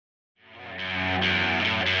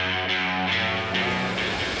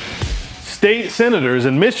State senators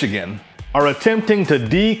in Michigan are attempting to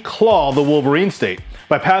declaw the Wolverine state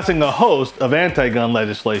by passing a host of anti-gun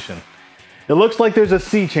legislation. It looks like there's a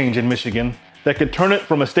sea change in Michigan that could turn it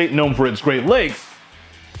from a state known for its Great Lakes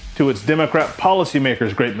to its Democrat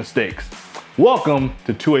policymakers' great mistakes. Welcome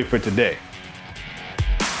to 2A for Today.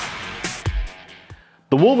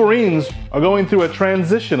 The Wolverines are going through a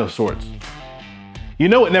transition of sorts. You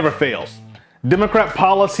know it never fails. Democrat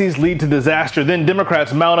policies lead to disaster, then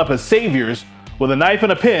Democrats mount up as saviors with a knife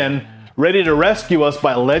and a pen, ready to rescue us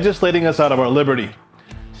by legislating us out of our liberty.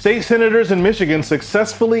 State senators in Michigan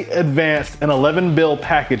successfully advanced an 11-bill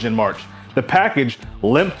package in March. The package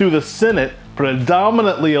limped through the Senate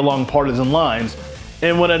predominantly along partisan lines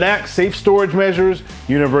and would enact safe storage measures,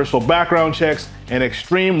 universal background checks, and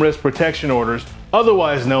extreme risk protection orders,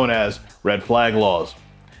 otherwise known as red flag laws.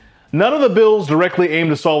 None of the bills directly aim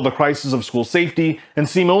to solve the crisis of school safety and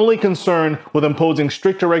seem only concerned with imposing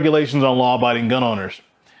stricter regulations on law-abiding gun owners.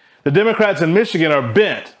 The Democrats in Michigan are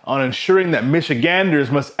bent on ensuring that Michiganders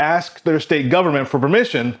must ask their state government for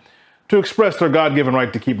permission to express their God-given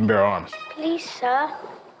right to keep and bear arms. Please, sir,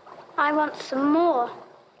 I want some more.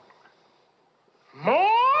 More?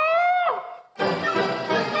 Catch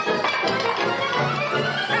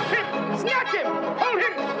him! Snatch him! Hold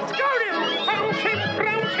him! Scout him! Hold him!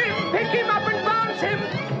 Round him! Pick him up and bounce him!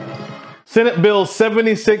 Senate Bills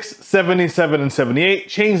 76, 77, and 78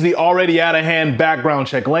 changed the already out-of-hand background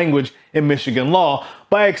check language in Michigan law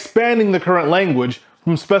by expanding the current language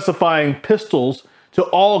from specifying pistols to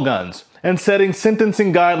all guns and setting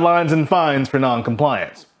sentencing guidelines and fines for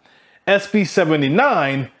non-compliance. SB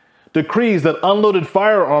 79 decrees that unloaded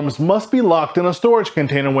firearms must be locked in a storage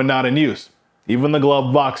container when not in use, even the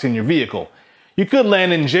glove box in your vehicle. You could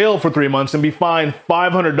land in jail for 3 months and be fined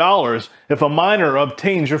 $500 if a minor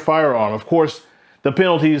obtains your firearm. Of course, the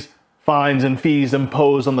penalties, fines, and fees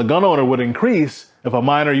imposed on the gun owner would increase if a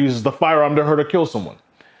minor uses the firearm to hurt or kill someone.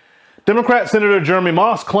 Democrat Senator Jeremy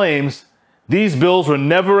Moss claims these bills were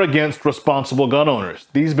never against responsible gun owners.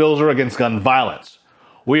 These bills are against gun violence.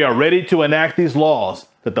 We are ready to enact these laws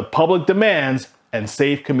that the public demands and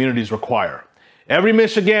safe communities require. Every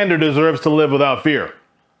Michigander deserves to live without fear.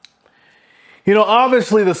 You know,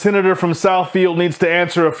 obviously the senator from Southfield needs to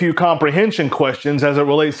answer a few comprehension questions as it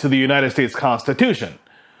relates to the United States Constitution,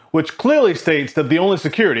 which clearly states that the only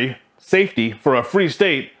security, safety for a free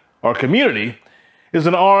state or community is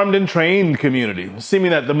an armed and trained community,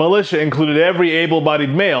 seeming that the militia included every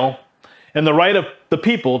able-bodied male and the right of the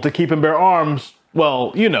people to keep and bear arms,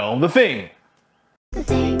 well, you know, the thing. All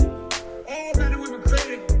men and women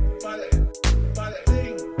created by the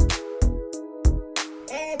thing.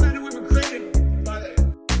 All men and women created by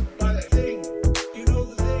the thing. You know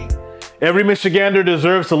the thing. Every Michigander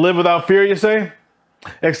deserves to live without fear, you say?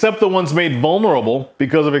 Except the ones made vulnerable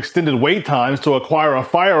because of extended wait times to acquire a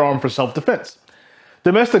firearm for self-defense.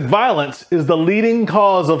 Domestic violence is the leading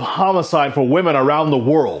cause of homicide for women around the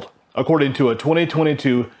world, according to a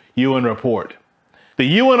 2022 UN report. The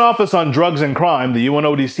UN Office on Drugs and Crime, the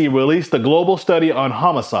UNODC, released a global study on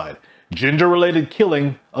homicide, gender-related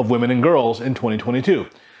killing of women and girls in 2022.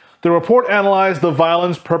 The report analyzed the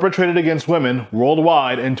violence perpetrated against women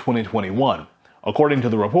worldwide in 2021. According to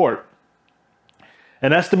the report,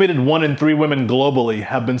 an estimated 1 in 3 women globally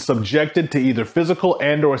have been subjected to either physical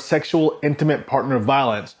and/or sexual intimate partner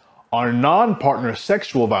violence or non-partner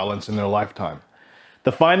sexual violence in their lifetime.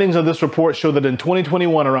 The findings of this report show that in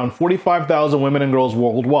 2021, around 45,000 women and girls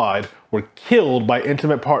worldwide were killed by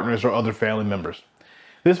intimate partners or other family members.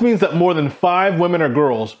 This means that more than 5 women or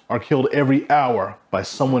girls are killed every hour by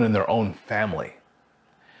someone in their own family.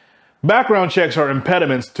 Background checks are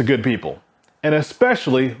impediments to good people, and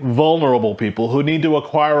especially vulnerable people who need to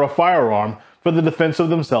acquire a firearm for the defense of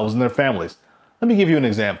themselves and their families. Let me give you an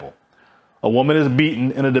example. A woman is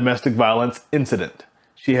beaten in a domestic violence incident.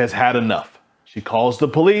 She has had enough. She calls the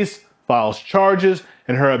police, files charges,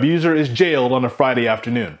 and her abuser is jailed on a Friday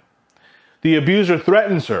afternoon. The abuser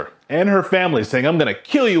threatens her and her family, saying, "I'm going to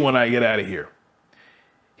kill you when I get out of here."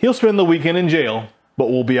 He'll spend the weekend in jail, but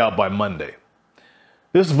will be out by Monday.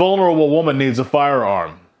 This vulnerable woman needs a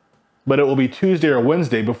firearm, but it will be Tuesday or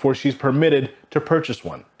Wednesday before she's permitted to purchase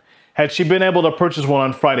one. Had she been able to purchase one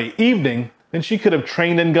on Friday evening, then she could have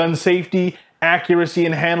trained in gun safety, accuracy,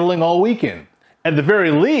 and handling all weekend. At the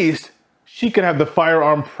very least, she could have the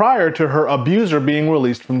firearm prior to her abuser being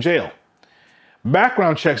released from jail.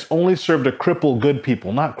 Background checks only serve to cripple good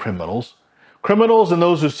people, not criminals. Criminals and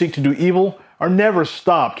those who seek to do evil are never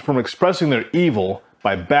stopped from expressing their evil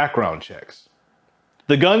by background checks.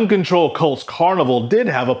 The gun control cult's carnival did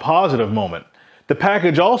have a positive moment. The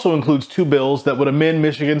package also includes 2 bills that would amend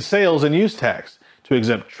Michigan's sales and use tax to to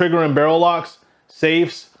exempt trigger and barrel locks,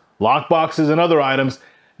 safes, lockboxes, and other items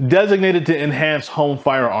designated to enhance home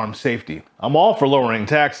firearm safety. I'm all for lowering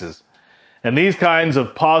taxes. And these kinds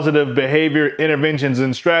of positive behavior interventions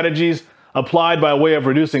and strategies applied by way of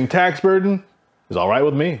reducing tax burden is all right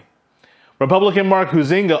with me. Republican Mark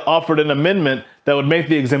Huizenga offered an amendment that would make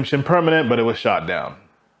the exemption permanent, but it was shot down.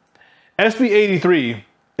 SB 83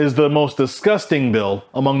 is the most disgusting bill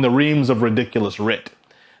among the reams of ridiculous writ.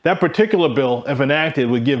 That particular bill, if enacted,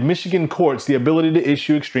 would give Michigan courts the ability to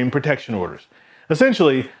issue extreme protection orders.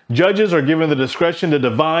 Essentially, judges are given the discretion to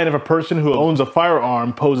divine if a person who owns a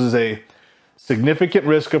firearm poses a significant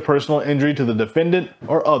risk of personal injury to the defendant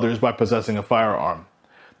or others by possessing a firearm.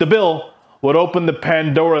 The bill would open the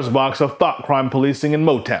Pandora's box of thought crime policing in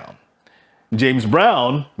Motown. James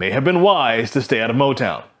Brown may have been wise to stay out of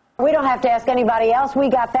Motown. We don't have to ask anybody else. We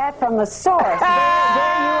got that from the source. There you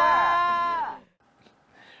are.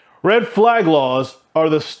 Red flag laws are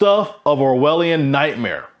the stuff of Orwellian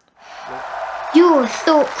nightmare, You're a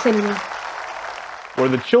thought criminal. where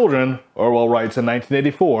the children, Orwell writes in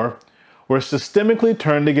 1984, were systemically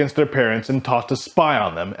turned against their parents and taught to spy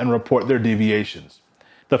on them and report their deviations.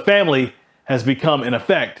 The family has become, in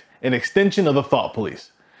effect, an extension of the thought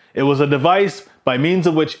police. It was a device by means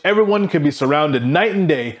of which everyone could be surrounded night and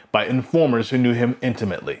day by informers who knew him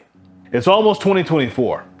intimately. It's almost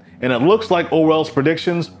 2024, and it looks like Orwell's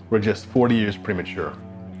predictions were just 40 years premature.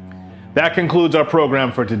 That concludes our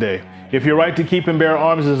program for today. If your right to keep and bear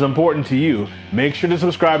arms is important to you, make sure to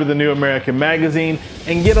subscribe to the New American Magazine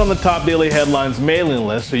and get on the Top Daily Headlines mailing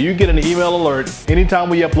list so you get an email alert anytime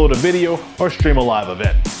we upload a video or stream a live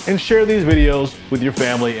event. And share these videos with your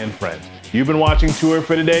family and friends. You've been watching 2A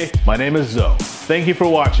for Today. My name is Zoe. Thank you for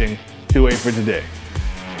watching 2A for Today.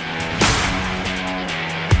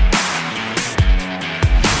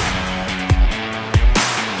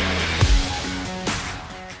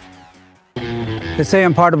 They say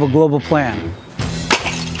I'm part of a global plan.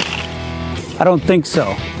 I don't think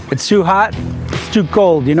so. It's too hot, it's too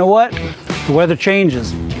cold. You know what? The weather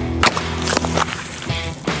changes.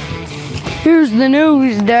 Here's the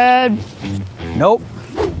news, Dad. Nope.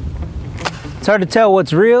 It's hard to tell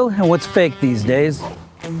what's real and what's fake these days.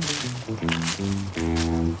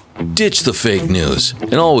 Ditch the fake news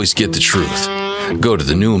and always get the truth. Go to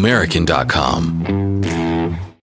thenewamerican.com.